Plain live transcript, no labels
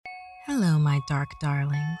Hello, my dark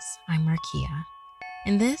darlings. I'm Markeia,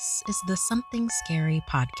 and this is the Something Scary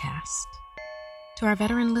podcast. To our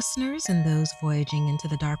veteran listeners and those voyaging into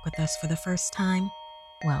the dark with us for the first time,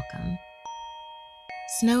 welcome.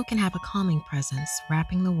 Snow can have a calming presence,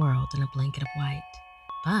 wrapping the world in a blanket of white,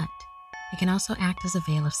 but it can also act as a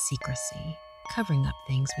veil of secrecy, covering up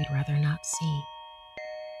things we'd rather not see.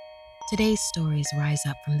 Today's stories rise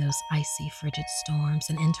up from those icy, frigid storms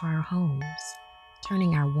and enter our homes,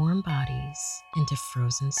 turning our warm bodies into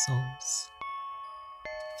frozen souls.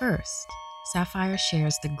 First, Sapphire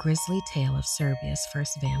shares the grisly tale of Serbia's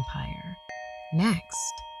first vampire.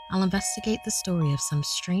 Next, I'll investigate the story of some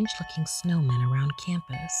strange-looking snowmen around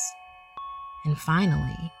campus. And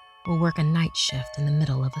finally, we'll work a night shift in the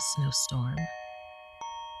middle of a snowstorm.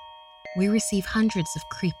 We receive hundreds of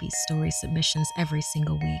creepy story submissions every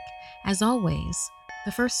single week. As always,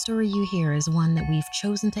 the first story you hear is one that we've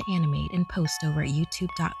chosen to animate and post over at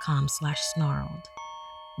youtube.com/snarled.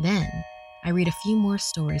 Then, I read a few more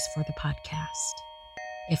stories for the podcast.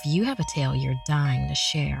 If you have a tale you're dying to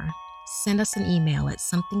share, send us an email at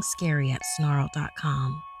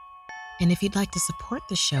somethingscary@snarled.com. And if you'd like to support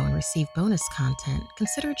the show and receive bonus content,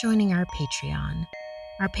 consider joining our Patreon.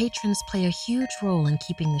 Our patrons play a huge role in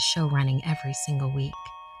keeping the show running every single week.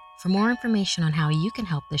 For more information on how you can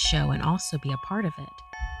help the show and also be a part of it,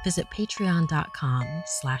 visit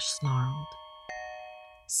patreon.com/snarled.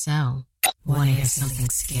 So, want to hear something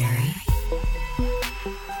scary?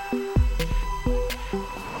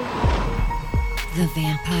 The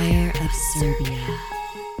Vampire of Serbia.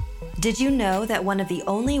 Did you know that one of the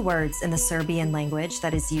only words in the Serbian language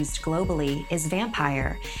that is used globally is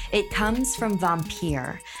vampire? It comes from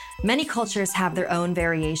vampire. Many cultures have their own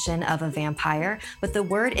variation of a vampire, but the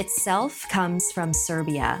word itself comes from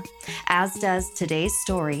Serbia, as does today's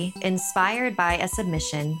story, inspired by a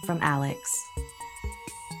submission from Alex.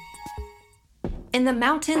 In the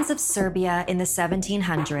mountains of Serbia in the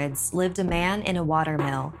 1700s lived a man in a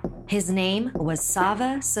watermill. His name was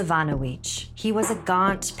Sava Savanovic. He was a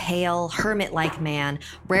gaunt, pale, hermit-like man,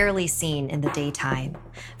 rarely seen in the daytime.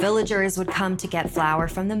 Villagers would come to get flour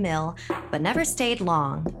from the mill, but never stayed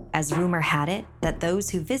long, as rumor had it that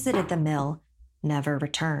those who visited the mill never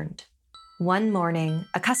returned. One morning,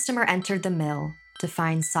 a customer entered the mill to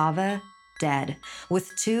find Sava dead,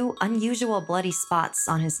 with 2 unusual bloody spots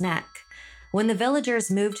on his neck. When the villagers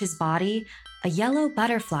moved his body, a yellow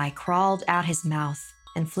butterfly crawled out his mouth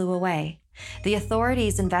and flew away. The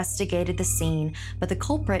authorities investigated the scene, but the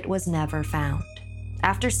culprit was never found.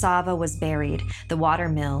 After Sava was buried, the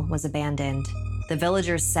watermill was abandoned. The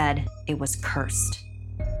villagers said it was cursed.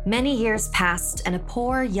 Many years passed, and a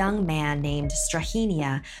poor young man named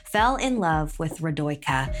Strahinja fell in love with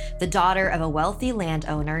Radoika, the daughter of a wealthy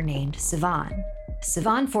landowner named Sivan.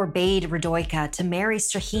 Sivan forbade Radoika to marry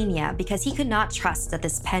Strahinja because he could not trust that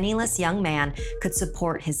this penniless young man could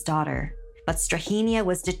support his daughter. But Strahinja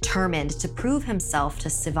was determined to prove himself to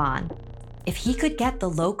Sivan. If he could get the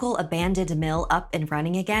local abandoned mill up and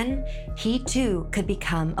running again, he too could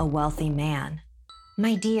become a wealthy man.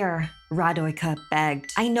 "My dear," Radoika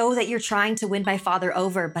begged, "I know that you're trying to win my father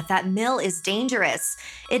over, but that mill is dangerous.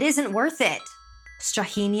 It isn't worth it."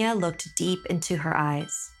 Strahinja looked deep into her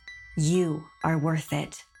eyes. "You are worth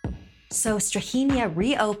it." So Strahinja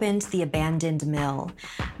reopened the abandoned mill.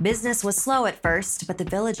 Business was slow at first, but the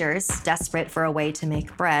villagers, desperate for a way to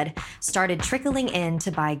make bread, started trickling in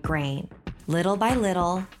to buy grain. Little by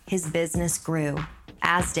little, his business grew,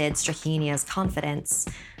 as did Strahinja's confidence.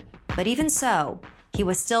 But even so, he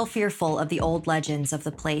was still fearful of the old legends of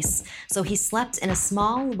the place, so he slept in a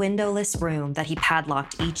small windowless room that he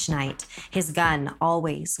padlocked each night, his gun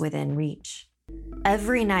always within reach.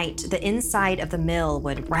 Every night, the inside of the mill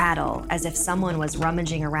would rattle as if someone was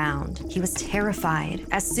rummaging around. He was terrified.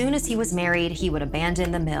 As soon as he was married, he would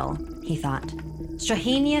abandon the mill, he thought.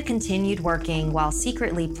 Strahinja continued working while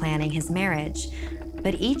secretly planning his marriage.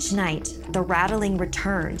 But each night, the rattling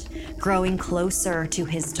returned, growing closer to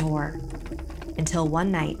his door. Until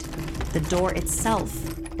one night, the door itself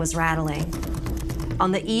was rattling.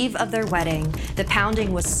 On the eve of their wedding, the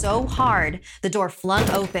pounding was so hard, the door flung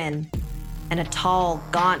open, and a tall,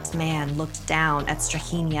 gaunt man looked down at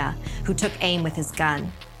Strahinja, who took aim with his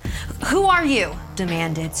gun. "Who are you?"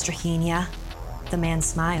 demanded Strahinja. The man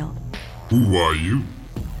smiled. "Who are you?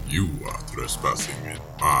 You are trespassing in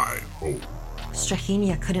my home."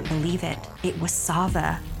 Strahinja couldn't believe it. It was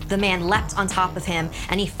Sava. The man leapt on top of him,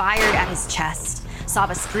 and he fired at his chest.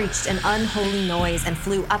 Sava screeched an unholy noise and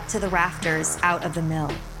flew up to the rafters out of the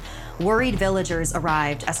mill. Worried villagers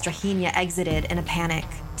arrived as Strahinja exited in a panic.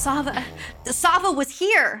 Sava was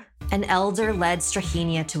here! An elder led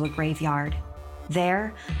Strahinja to a graveyard.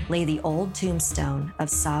 There lay the old tombstone of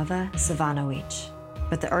Sava Savanovic,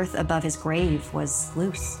 but the earth above his grave was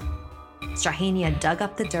loose. Strahinja dug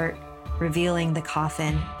up the dirt, revealing the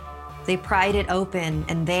coffin. They pried it open,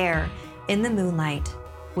 and there, in the moonlight,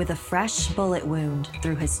 with a fresh bullet wound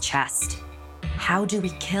through his chest. "How do we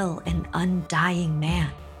kill an undying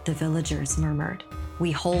man?" the villagers murmured.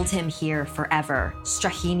 "We hold him here forever,"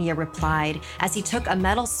 Strahinja replied as he took a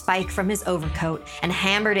metal spike from his overcoat and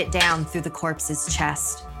hammered it down through the corpse's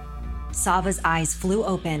chest. Sava's eyes flew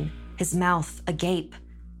open, his mouth agape.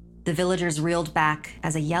 The villagers reeled back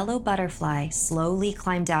as a yellow butterfly slowly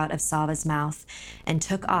climbed out of Sava's mouth and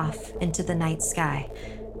took off into the night sky.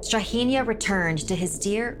 Strahinja returned to his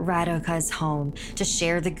dear Radoka's home to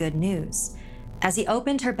share the good news. As he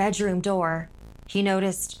opened her bedroom door, he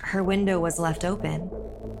noticed her window was left open.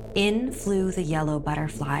 In flew the yellow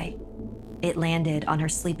butterfly. It landed on her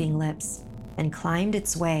sleeping lips and climbed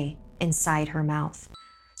its way inside her mouth.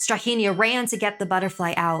 Strahinja ran to get the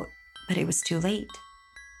butterfly out, but it was too late.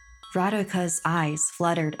 Radoka's eyes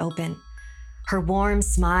fluttered open. Her warm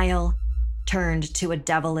smile turned to a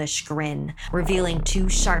devilish grin, revealing 2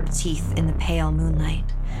 sharp teeth in the pale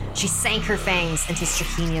moonlight. She sank her fangs into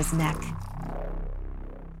Strahinja's neck.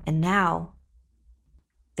 And now,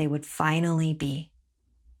 they would finally be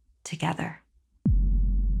together.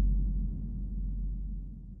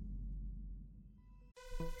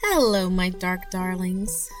 Hello, my dark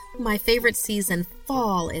darlings. My favorite season,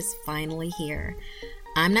 fall, is finally here.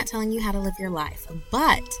 I'm not telling you how to live your life,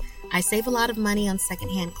 but I save a lot of money on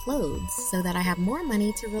secondhand clothes so that I have more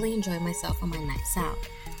money to really enjoy myself on my nights out.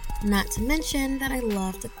 Not to mention that I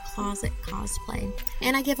love to closet cosplay,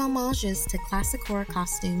 and I give homages to classic horror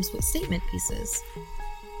costumes with statement pieces.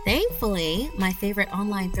 Thankfully, my favorite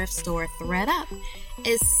online thrift store, ThredUp,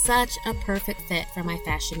 is such a perfect fit for my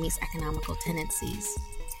fashion meets economical tendencies.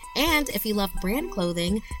 And if you love brand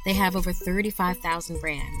clothing, they have over 35,000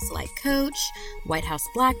 brands like Coach, White House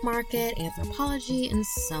Black Market, Anthropologie, and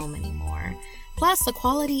so many more. Plus, the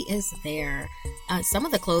quality is there. Some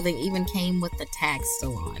of the clothing even came with the tag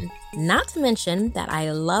still on. Not to mention that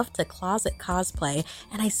I love to closet cosplay,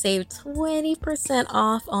 and I saved 20%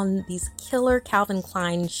 off on these killer Calvin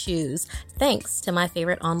Klein shoes, thanks to my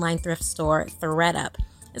favorite online thrift store, ThredUp.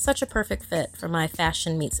 It's such a perfect fit for my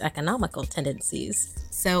fashion meets economical tendencies.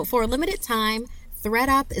 So for a limited time,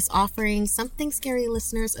 ThredUp is offering Something Scary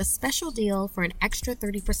listeners a special deal for an extra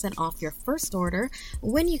 30% off your first order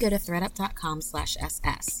when you go to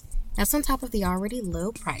thredup.com/SS. That's on top of the already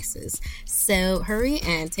low prices. So hurry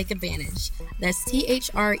and take advantage. That's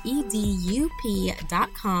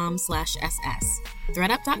thredup.com/SS.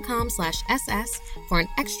 thredup.com/SS for an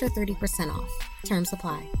extra 30% off. Terms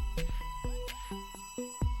apply.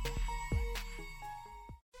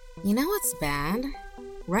 You know what's bad?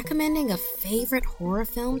 Recommending a favorite horror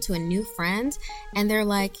film to a new friend and they're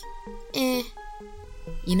like, eh.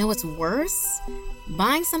 You know what's worse?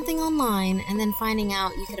 Buying something online and then finding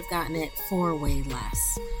out you could have gotten it for way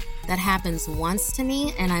less. That happens once to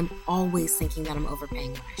me, and I'm always thinking that I'm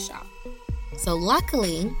overpaying when I shop. So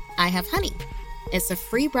luckily, I have Honey. It's a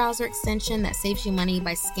free browser extension that saves you money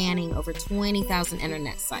by scanning over 20,000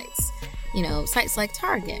 internet sites. You know, sites like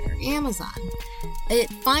Target or Amazon. It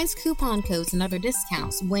finds coupon codes and other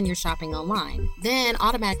discounts when you're shopping online, then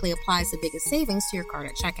automatically applies the biggest savings to your cart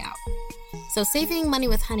at checkout. So saving money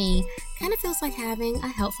with Honey kind of feels like having a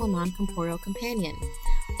helpful non-corporeal companion,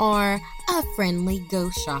 or a friendly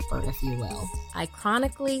ghost shopper, if you will. I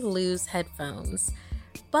chronically lose headphones,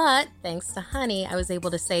 but thanks to Honey, I was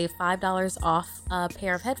able to save $5 off a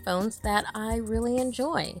pair of headphones that I really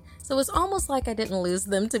enjoy. So it's almost like I didn't lose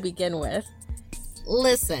them to begin with.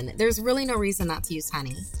 Listen, there's really no reason not to use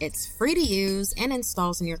Honey. It's free to use and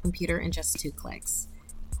installs on your computer in just 2 clicks.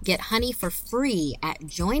 Get Honey for free at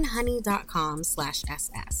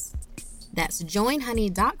joinhoney.com/SS. That's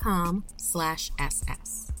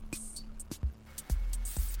joinhoney.com/SS.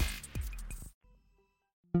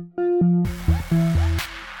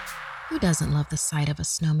 Who doesn't love the sight of a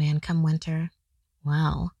snowman come winter?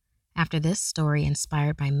 Well, after this story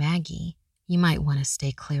inspired by Maggie, you might want to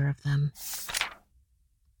stay clear of them.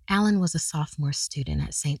 Alan was a sophomore student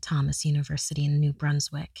at St. Thomas University in New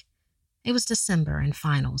Brunswick. It was December and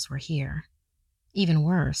finals were here. Even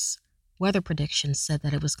worse, weather predictions said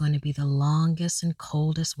that it was going to be the longest and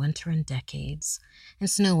coldest winter in decades, and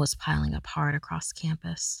snow was piling up hard across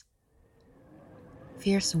campus.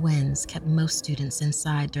 Fierce winds kept most students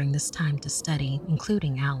inside during this time to study,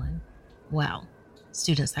 including Alan. Well,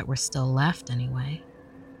 students that were still left anyway.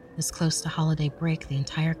 This close to holiday break, the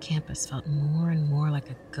entire campus felt more and more like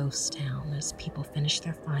a ghost town as people finished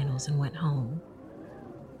their finals and went home.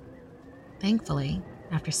 Thankfully,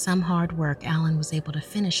 after some hard work, Alan was able to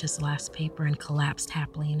finish his last paper and collapsed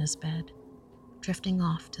happily in his bed. Drifting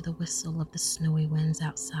off to the whistle of the snowy winds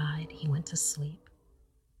outside, he went to sleep.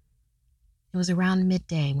 It was around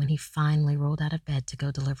midday when he finally rolled out of bed to go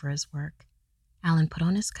deliver his work. Alan put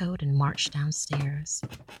on his coat and marched downstairs.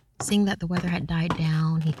 Seeing that the weather had died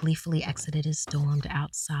down, he gleefully exited his dorm to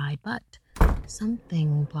outside, but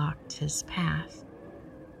something blocked his path.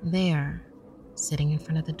 There, sitting in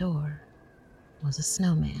front of the door, was a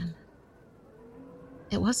snowman.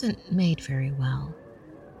 It wasn't made very well.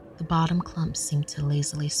 The bottom clump seemed to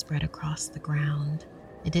lazily spread across the ground.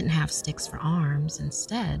 It didn't have sticks for arms.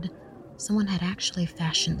 Instead, someone had actually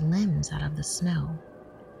fashioned limbs out of the snow.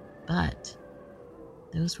 But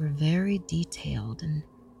those were very detailed and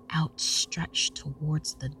outstretched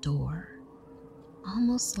towards the door,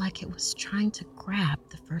 almost like it was trying to grab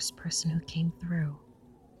the first person who came through.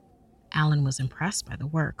 Alan was impressed by the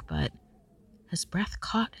work, but his breath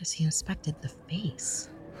caught as he inspected the face.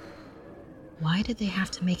 Why did they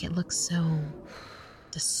have to make it look so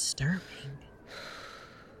disturbing?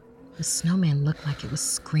 The snowman looked like it was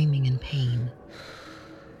screaming in pain.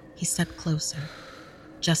 He stepped closer.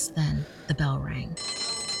 Just then, the bell rang.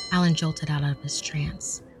 Alan jolted out of his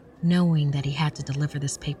trance. Knowing that he had to deliver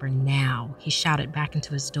this paper now, he shouted back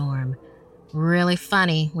into his dorm, "Really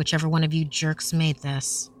funny, whichever one of you jerks made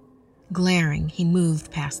this." Glaring, he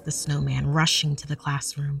moved past the snowman, rushing to the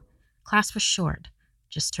classroom. Class was short,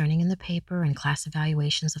 just turning in the paper and class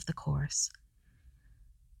evaluations of the course.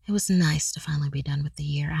 It was nice to finally be done with the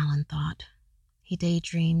year, Alan thought. He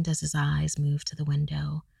daydreamed as his eyes moved to the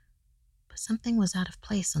window, but something was out of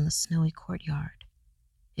place on the snowy courtyard.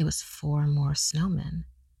 It was 4 more snowmen,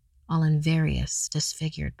 all in various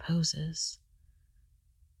disfigured poses.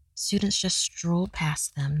 Students just strolled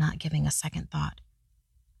past them, not giving a second thought.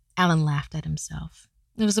 Alan laughed at himself.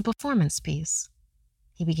 It was a performance piece.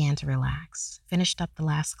 He began to relax, finished up the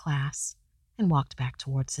last class, and walked back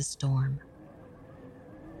towards his dorm.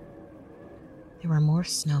 There were more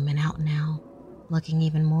snowmen out now, looking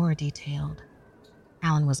even more detailed.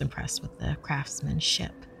 Alan was impressed with the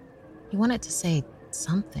craftsmanship. He wanted to say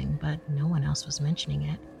something, but no one else was mentioning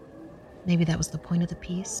it. Maybe that was the point of the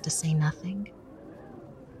piece, to say nothing.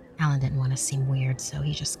 Alan didn't want to seem weird, so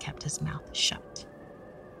he just kept his mouth shut.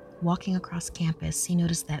 Walking across campus, he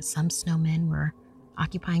noticed that some snowmen were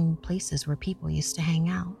occupying places where people used to hang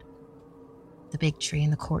out. The big tree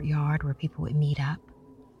in the courtyard where people would meet up.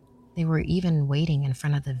 They were even waiting in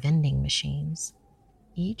front of the vending machines,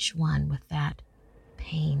 each one with that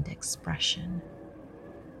pained expression,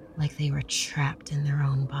 like they were trapped in their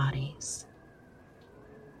own bodies.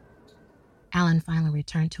 Alan finally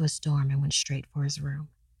returned to his dorm and went straight for his room.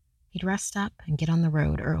 He'd rest up and get on the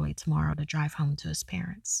road early tomorrow to drive home to his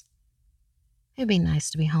parents. It'd be nice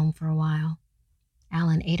to be home for a while.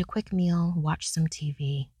 Alan ate a quick meal, watched some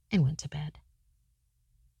TV, and went to bed.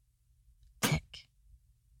 Tick.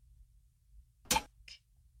 Tick.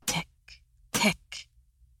 Tick. Tick.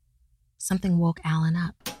 Something woke Alan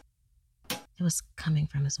up. It was coming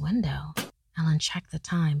from his window. Alan checked the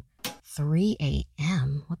time. 3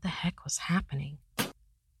 a.m. What the heck was happening?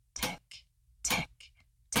 Tick, tick,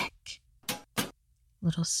 tick.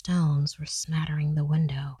 Little stones were smattering the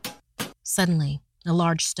window. Suddenly, a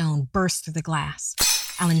large stone burst through the glass.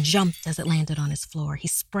 Alan jumped as it landed on his floor. He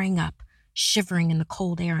sprang up, shivering in the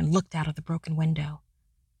cold air, and looked out of the broken window.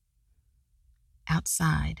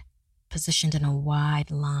 Outside, positioned in a wide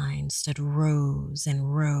line, stood rows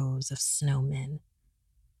and rows of snowmen.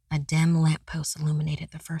 A dim lamppost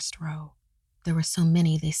illuminated the first row. There were so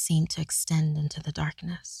many they seemed to extend into the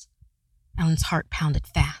darkness. Alan's heart pounded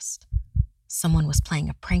fast. Someone was playing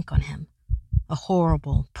a prank on him. A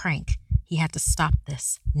horrible prank. He had to stop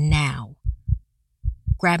this now.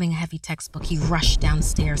 Grabbing a heavy textbook, he rushed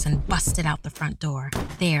downstairs and busted out the front door.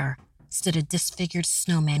 There stood a disfigured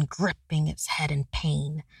snowman gripping its head in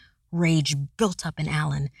pain. Rage built up in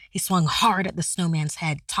Alan. He swung hard at the snowman's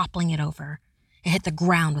head, toppling it over. It hit the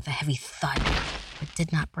ground with a heavy thud, but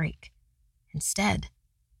did not break. Instead,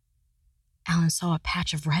 Alan saw a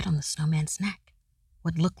patch of red on the snowman's neck.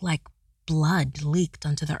 What looked like blood leaked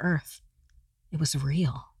onto the earth. It was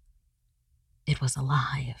real. It was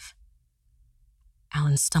alive.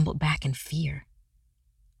 Alan stumbled back in fear.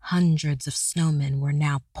 Hundreds of snowmen were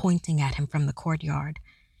now pointing at him from the courtyard.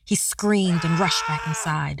 He screamed and rushed back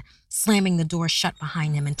inside, slamming the door shut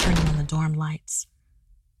behind him and turning on the dorm lights.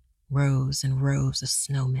 Rows and rows of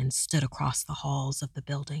snowmen stood across the halls of the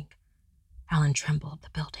building. Alan trembled.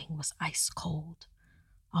 The building was ice cold.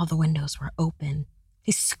 All the windows were open.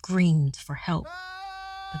 He screamed for help,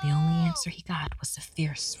 but the only answer he got was the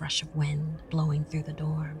fierce rush of wind blowing through the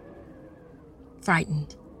dorm.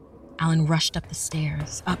 Frightened, Alan rushed up the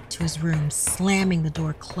stairs, up to his room, slamming the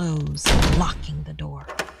door closed and locking the door.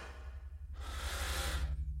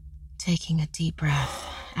 Taking a deep breath,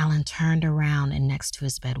 Alan turned around, and next to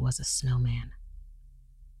his bed was a snowman.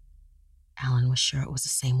 Alan was sure it was the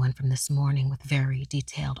same one from this morning with very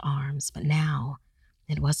detailed arms, but now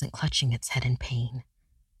it wasn't clutching its head in pain.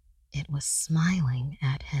 It was smiling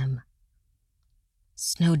at him.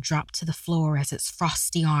 Snow dropped to the floor as its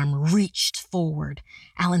frosty arm reached forward.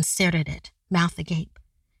 Alan stared at it, mouth agape.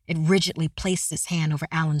 It rigidly placed its hand over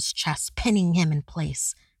Alan's chest, pinning him in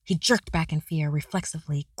place. He jerked back in fear,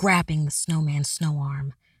 reflexively grabbing the snowman's snow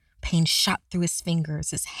arm. Pain shot through his fingers.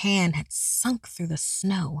 His hand had sunk through the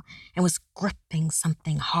snow and was gripping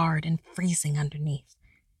something hard and freezing underneath.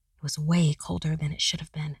 It was way colder than it should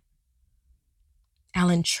have been.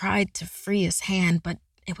 Alan tried to free his hand, but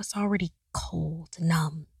it was already cold,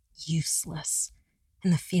 numb, useless,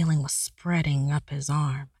 and the feeling was spreading up his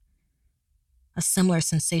arm. A similar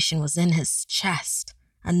sensation was in his chest,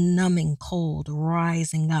 a numbing cold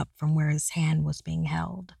rising up from where his hand was being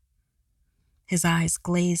held. His eyes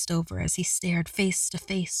glazed over as he stared face to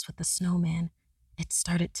face with the snowman. It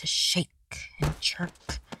started to shake and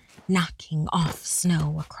jerk, knocking off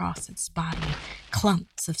snow across its body.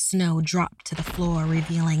 Clumps of snow dropped to the floor,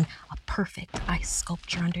 revealing a perfect ice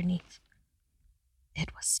sculpture underneath.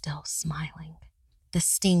 It was still smiling. The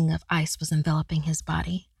sting of ice was enveloping his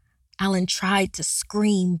body. Alan tried to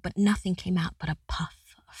scream, but nothing came out but a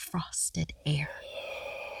puff of frosted air.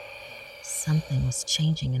 Something was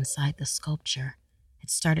changing inside the sculpture. It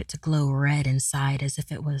started to glow red inside as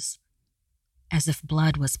if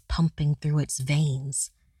blood was pumping through its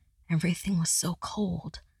veins. Everything was so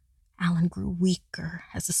cold. Alan grew weaker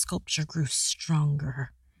as the sculpture grew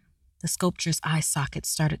stronger. The sculpture's eye sockets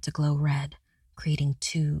started to glow red, creating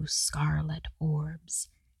 2 scarlet orbs.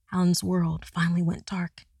 Alan's world finally went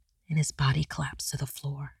dark, and his body collapsed to the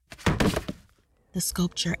floor. The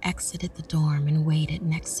sculpture exited the dorm and waited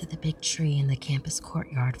next to the big tree in the campus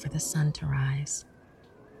courtyard for the sun to rise.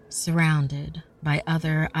 Surrounded by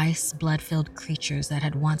other ice blood-filled creatures that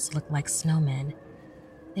had once looked like snowmen,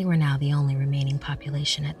 they were now the only remaining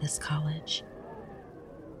population at this college.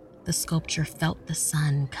 The sculpture felt the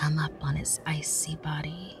sun come up on its icy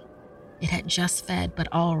body. It had just fed,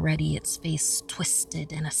 but already its face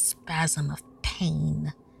twisted in a spasm of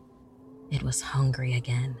pain. It was hungry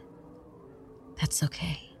again. That's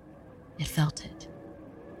okay. It felt it.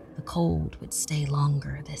 The cold would stay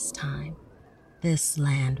longer this time. This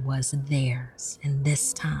land was theirs, and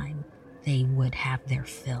this time they would have their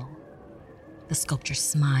fill. The sculpture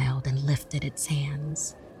smiled and lifted its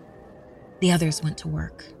hands. The others went to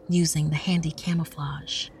work, using the handy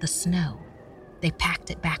camouflage, the snow. They packed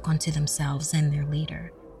it back onto themselves and their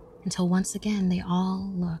leader, until once again they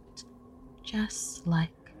all looked just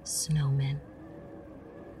like snowmen.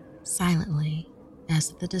 Silently,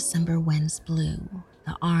 as the December winds blew,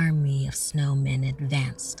 the army of snowmen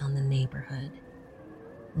advanced on the neighborhood.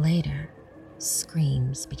 Later,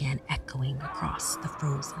 screams began echoing across the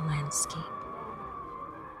frozen landscape.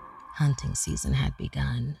 Hunting season had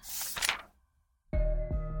begun.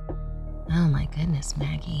 Oh my goodness,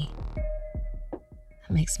 Maggie.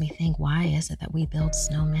 That makes me think, why is it that we build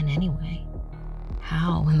snowmen anyway?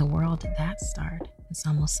 How in the world did that start? It's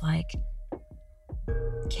almost like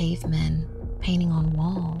cavemen painting on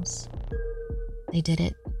walls. They did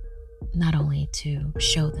it not only to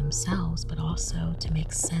show themselves, but also to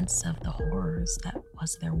make sense of the horrors that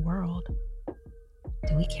was their world.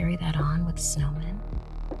 Do we carry that on with snowmen?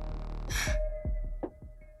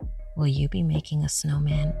 Will you be making a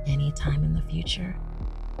snowman anytime in the future?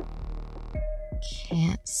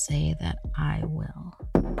 Can't say that I will.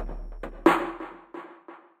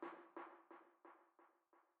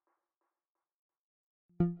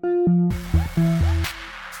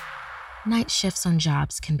 Night shifts on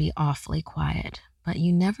jobs can be awfully quiet, but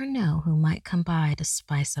you never know who might come by to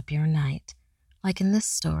spice up your night, like in this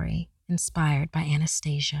story, inspired by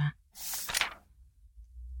Anastasia.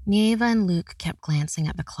 Nieva and Luke kept glancing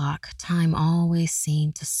at the clock. Time always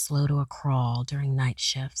seemed to slow to a crawl during night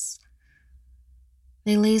shifts.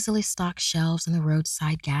 They lazily stocked shelves in the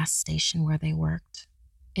roadside gas station where they worked.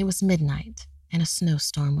 It was midnight, and a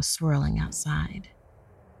snowstorm was swirling outside.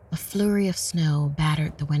 A flurry of snow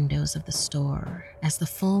battered the windows of the store as the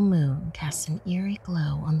full moon cast an eerie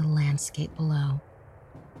glow on the landscape below.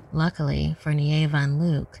 Luckily for Nieva and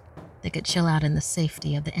Luke, they could chill out in the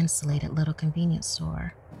safety of the insulated little convenience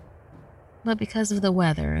store. But because of the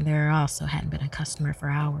weather, there also hadn't been a customer for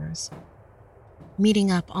hours.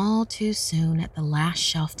 Meeting up all too soon at the last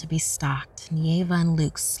shelf to be stocked, Nieva and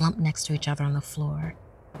Luke slumped next to each other on the floor.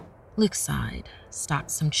 Luke sighed,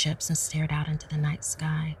 stocked some chips, and stared out into the night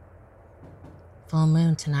sky. "Full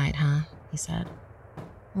moon tonight, huh?" he said.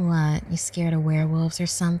 "What, you scared of werewolves or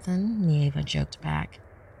something?" Nieva joked back.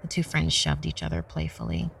 The two friends shoved each other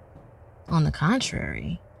playfully. "On the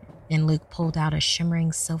contrary," and Luke pulled out a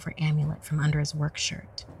shimmering silver amulet from under his work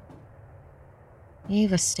shirt.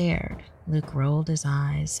 Nieva stared. Luke rolled his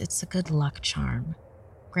eyes. "It's a good luck charm.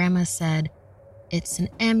 Grandma said, it's an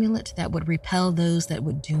amulet that would repel those that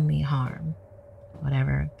would do me harm.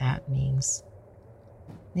 Whatever that means."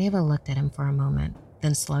 Nieva looked at him for a moment,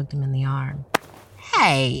 then slugged him in the arm.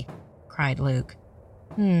 "Hey!" cried Luke.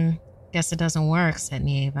 Guess it doesn't work," said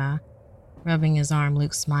Nieva. Rubbing his arm,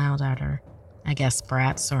 Luke smiled at her. "I guess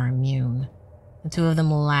brats are immune." The two of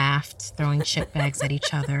them laughed, throwing chip bags at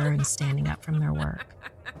each other and standing up from their work.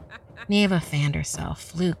 Nieva fanned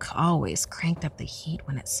herself. Luke always cranked up the heat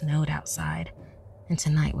when it snowed outside, and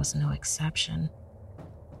tonight was no exception.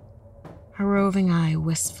 Her roving eye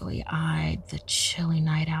wistfully eyed the chilly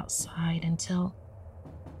night outside until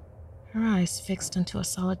her eyes fixed into a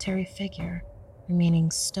solitary figure, remaining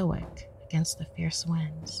stoic against the fierce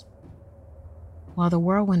winds. While the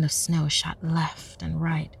whirlwind of snow shot left and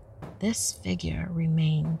right, this figure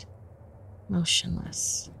remained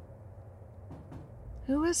motionless.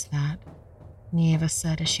 "Who is that?" Nieva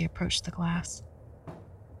said as she approached the glass.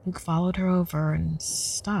 Luke followed her over and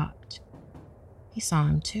stopped. He saw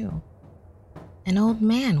him too. An old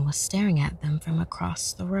man was staring at them from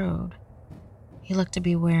across the road. He looked to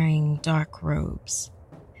be wearing dark robes.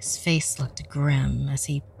 His face looked grim as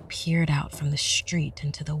he peered out from the street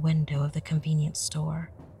into the window of the convenience store.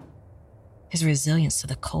 His resilience to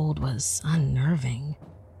the cold was unnerving,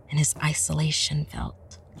 and his isolation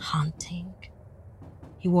felt haunting.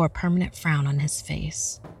 He wore a permanent frown on his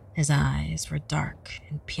face. His eyes were dark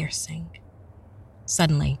and piercing.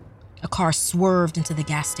 Suddenly, a car swerved into the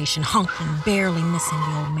gas station, honking, barely missing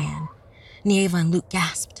the old man. Nieva and Luke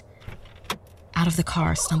gasped. Out of the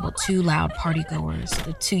car stumbled two loud partygoers.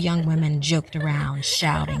 The two young women joked around,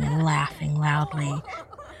 shouting and laughing loudly,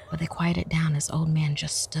 but they quieted down as old man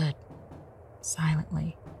just stood,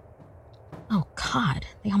 silently. "Oh, God,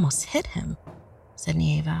 they almost hit him," said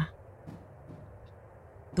Nieva.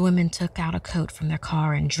 The women took out a coat from their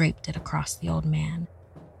car and draped it across the old man.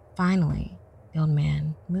 Finally, the old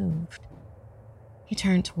man moved. He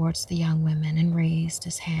turned towards the young women and raised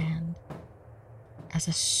his hand. As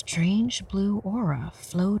a strange blue aura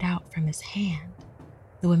flowed out from his hand,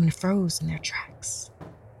 the women froze in their tracks.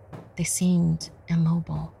 They seemed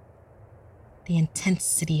immobile. The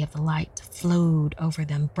intensity of the light flowed over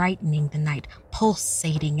them, brightening the night,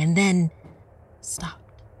 pulsating, and then stopped.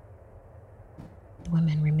 The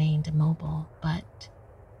women remained immobile, but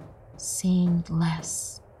seemed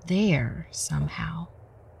less there somehow.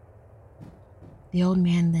 The old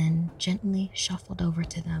man then gently shuffled over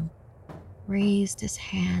to them, raised his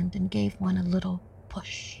hand, and gave one a little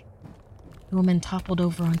push. The woman toppled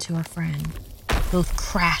over onto her friend. Both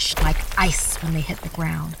crashed like ice when they hit the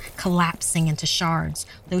ground, collapsing into shards.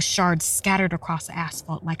 Those shards scattered across the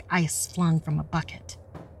asphalt like ice flung from a bucket.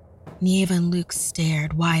 Nieva and Luke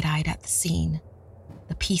stared wide-eyed at the scene.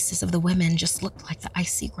 The pieces of the women just looked like the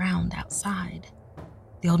icy ground outside.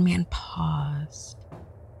 The old man paused,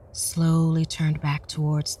 slowly turned back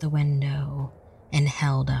towards the window, and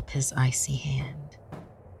held up his icy hand.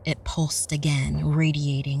 It pulsed again,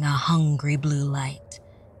 radiating a hungry blue light.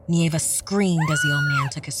 Nieva screamed as the old man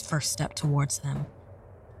took his first step towards them.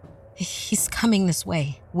 "He's coming this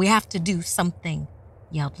way. We have to do something,"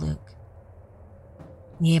 yelled Luke.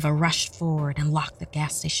 Nieva rushed forward and locked the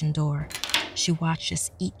gas station door. She watched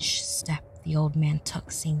as each step the old man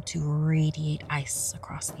took seemed to radiate ice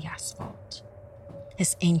across the asphalt.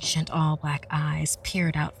 His ancient all-black eyes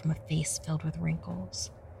peered out from a face filled with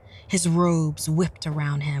wrinkles. His robes whipped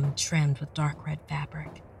around him, trimmed with dark red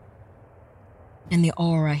fabric. And the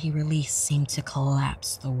aura he released seemed to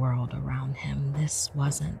collapse the world around him. This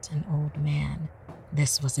wasn't an old man.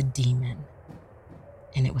 This was a demon.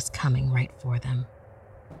 And it was coming right for them.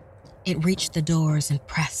 It reached the doors and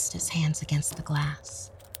pressed its hands against the glass.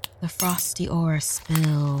 The frosty aura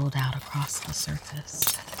spilled out across the surface.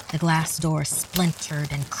 The glass door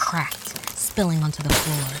splintered and cracked, spilling onto the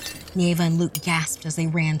floor. Nieva and Luke gasped as they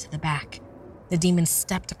ran to the back. The demon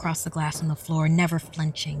stepped across the glass on the floor, never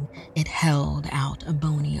flinching. It held out a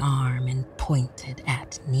bony arm and pointed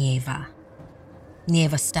at Nieva.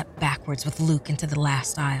 Nieva stepped backwards with Luke into the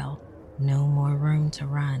last aisle. No more room to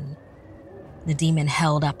run. The demon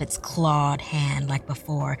held up its clawed hand like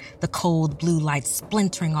before, the cold blue light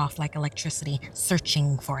splintering off like electricity,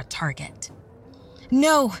 searching for a target.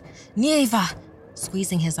 "No, Nieva!"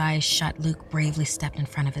 Squeezing his eyes shut, Luke bravely stepped in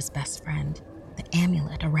front of his best friend. The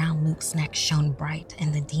amulet around Luke's neck shone bright,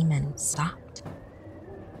 and the demon stopped.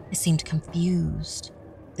 It seemed confused.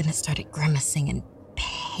 Then it started grimacing in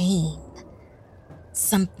pain.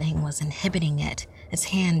 Something was inhibiting it. Its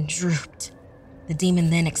hand drooped. The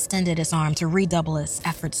demon then extended its arm to redouble its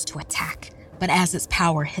efforts to attack. But as its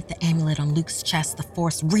power hit the amulet on Luke's chest, the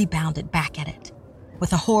force rebounded back at it.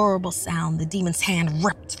 With a horrible sound, the demon's hand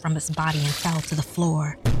ripped from its body and fell to the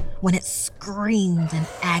floor. When it screamed in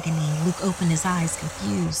agony, Luke opened his eyes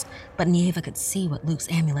confused, but Nieva could see what Luke's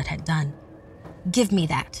amulet had done. "Give me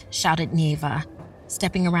that," shouted Nieva.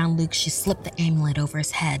 Stepping around Luke, she slipped the amulet over his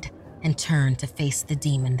head and turned to face the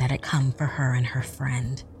demon that had come for her and her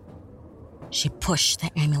friend. She pushed the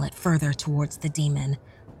amulet further towards the demon.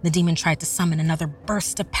 The demon tried to summon another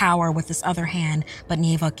burst of power with his other hand, but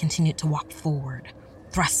Nieva continued to walk forward,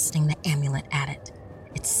 thrusting the amulet at it.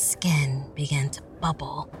 Its skin began to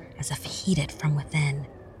bubble as if heated from within.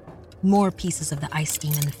 More pieces of the ice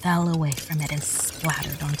demon fell away from it and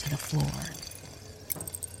splattered onto the floor.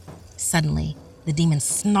 Suddenly, the demon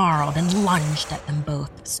snarled and lunged at them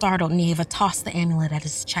both. Startled, Nieva tossed the amulet at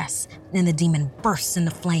his chest, and the demon burst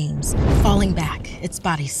into flames. Falling back, its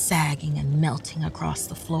body sagging and melting across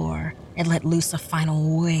the floor, it let loose a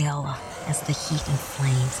final wail as the heat and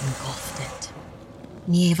flames engulfed it.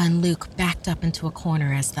 Nieva and Luke backed up into a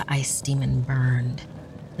corner as the ice demon burned.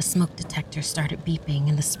 The smoke detector started beeping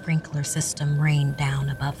and the sprinkler system rained down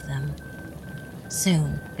above them.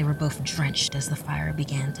 Soon, they were both drenched as the fire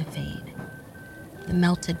began to fade. The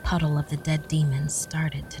melted puddle of the dead demon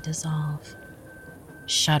started to dissolve.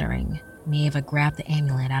 Shuddering, Nieva grabbed the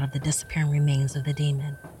amulet out of the disappearing remains of the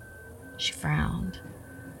demon. She frowned.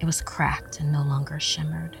 It was cracked and no longer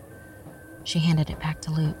shimmered. She handed it back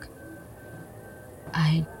to Luke.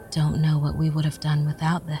 "I don't know what we would have done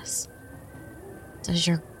without this." "Does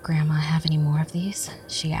your grandma have any more of these?"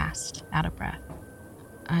 she asked, out of breath.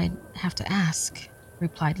 "I'd have to ask,"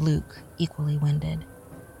 replied Luke, equally winded.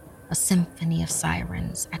 A symphony of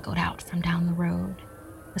sirens echoed out from down the road.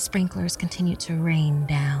 The sprinklers continued to rain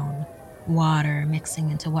down, water mixing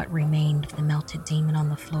into what remained of the melted demon on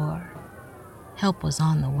the floor. Help was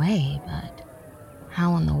on the way, but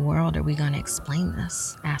how in the world are we going to explain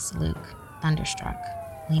this? Asked Luke, thunderstruck,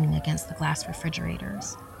 leaning against the glass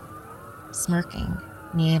refrigerators. Smirking,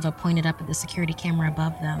 Nieva pointed up at the security camera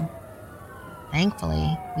above them.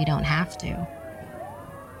 "Thankfully, we don't have to."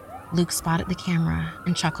 Luke spotted the camera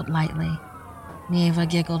and chuckled lightly. Nieva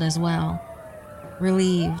giggled as well.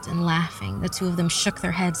 Relieved and laughing, the two of them shook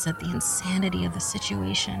their heads at the insanity of the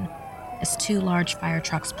situation as two large fire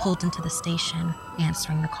trucks pulled into the station,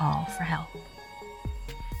 answering the call for help.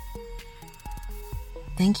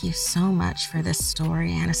 Thank you so much for this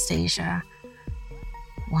story, Anastasia.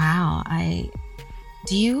 Wow,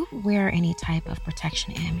 do you wear any type of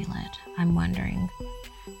protection amulet? I'm wondering,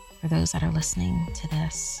 for those that are listening to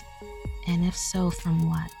this. And if so, from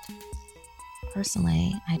what?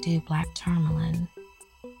 Personally, I do black tourmaline,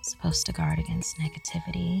 supposed to guard against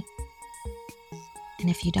negativity.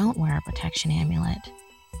 And if you don't wear a protection amulet,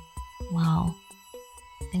 well,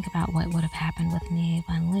 think about what would have happened with Nieva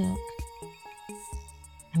and Luke.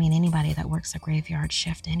 I mean, anybody that works a graveyard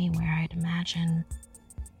shift anywhere, I'd imagine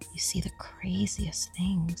you see the craziest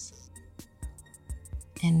things.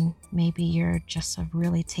 And maybe you're just a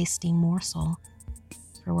really tasty morsel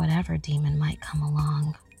for whatever demon might come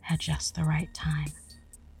along at just the right time.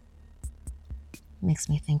 Makes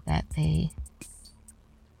me think that they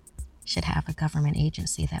should have a government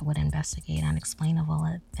agency that would investigate unexplainable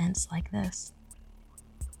events like this.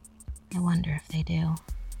 I wonder if they do.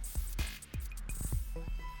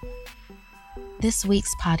 This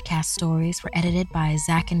week's podcast stories were edited by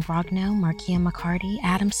Zach and Brogno, Markeia McCarty,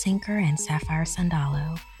 Adam Sinker, and Sapphire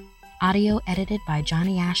Sandalo. Audio edited by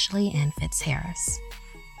Johnny Ashley and Fitz Harris.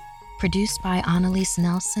 Produced by Annalise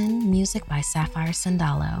Nelson, music by Sapphire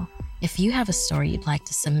Sandalo. If you have a story you'd like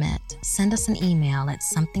to submit, send us an email at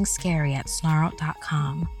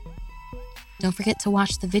somethingscary@snarled.com. Don't forget to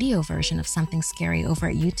watch the video version of Something Scary over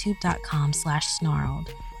at youtube.com/snarled.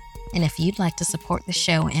 And if you'd like to support the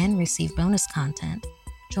show and receive bonus content,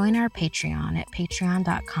 join our Patreon at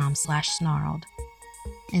patreon.com/snarled.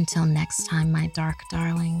 Until next time, my dark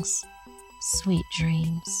darlings, sweet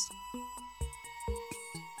dreams.